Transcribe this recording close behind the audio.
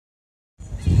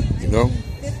know,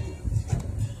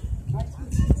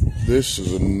 this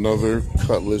is another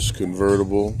Cutlass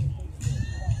convertible,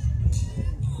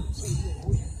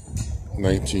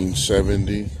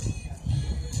 1970.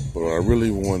 But what I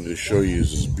really wanted to show you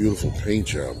is this beautiful paint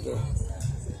job, though.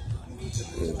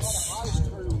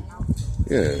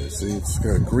 It's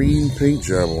got a green paint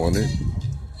job on it.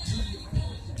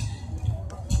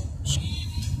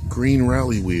 Green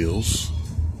rally wheels.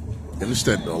 And it's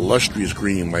that illustrious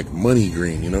green, like money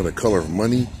green, you know, the color of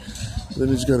money. Then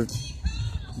it's got a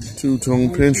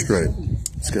two-tone pinstripe.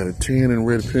 It's got a tan and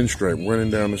red pinstripe running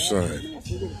down the side.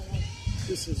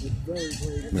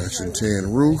 Matching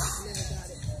tan roof.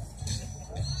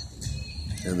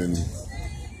 And then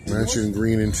matching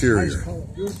green interior.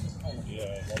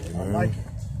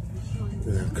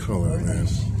 That color, man.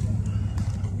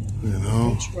 You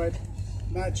know?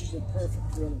 Matches it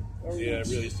perfect, really. Yeah, it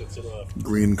really sets it off.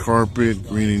 Green carpet,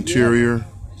 green interior.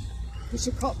 It's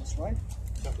a Cutlass, right?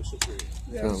 Cutlass Supreme.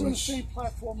 Yeah, it's on the same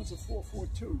platform as a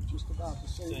 442, just about the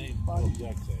same body.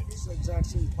 Exact same. It's the exact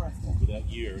same platform. For that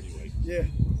year, anyway. Yeah.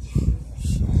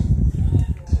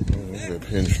 Look at that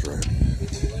pinstripe.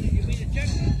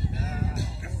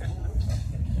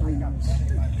 Very nice.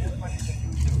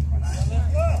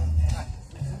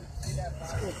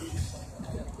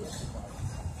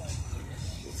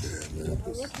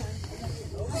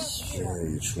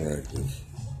 Very attractive.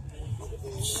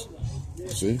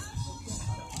 See?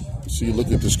 See, you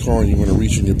look at this car and you want to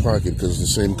reach in your pocket because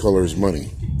it's the same color as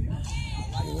money.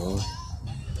 You know?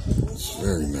 It's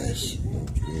very nice.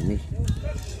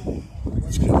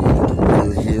 Let's get the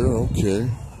rear here. Okay.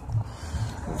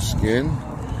 Skin.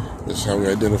 That's how we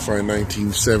identify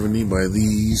 1970 by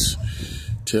these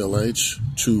taillights.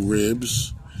 2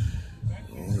 ribs.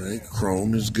 Alright,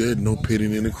 chrome is good. No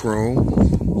pitting in the chrome.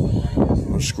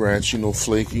 No scratchy, no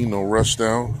flaky, no rust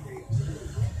out.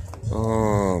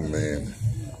 Oh, man.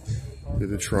 Look at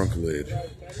the trunk lid.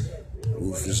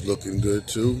 Roof is looking good,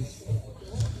 too.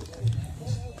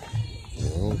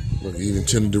 Well, look, even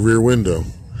tinted the rear window.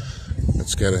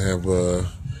 That's got to have, I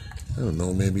don't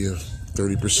know, maybe a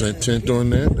 30% tint on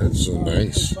that. That's so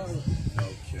nice.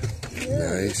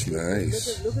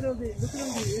 Nice.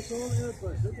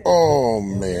 Oh,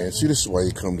 man. See, this is why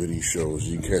you come to these shows.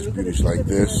 You can catch beauties like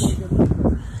this.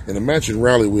 And the matching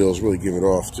rally wheels really give it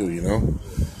off, too, you know?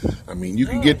 I mean, you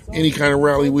can get any kind of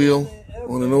rally wheel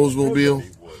on an Oldsmobile,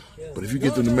 but if you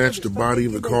get them to match the body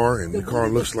of the car and the car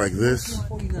looks like this.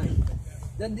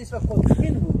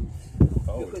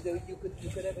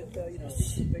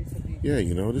 Yeah,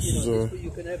 you know, this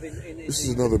is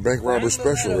another bank robber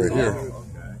special right here.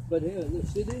 Look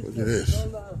at this.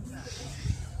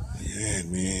 Yeah,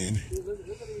 man.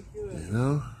 You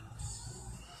know?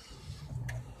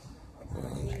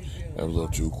 That was a little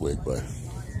too quick, but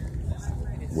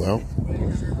well,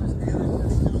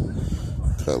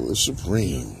 Cutlass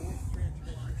Supreme.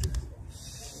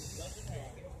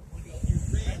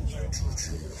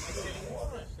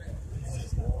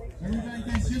 Everybody,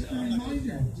 guys, just a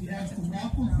reminder, we have some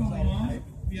raffles going on.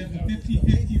 We have a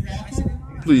 50-50 raffle.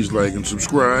 Please like and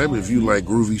subscribe if you like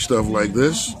groovy stuff like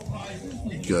this,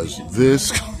 because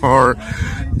this car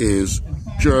is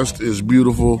just as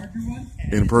beautiful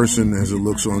in person as it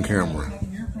looks on camera.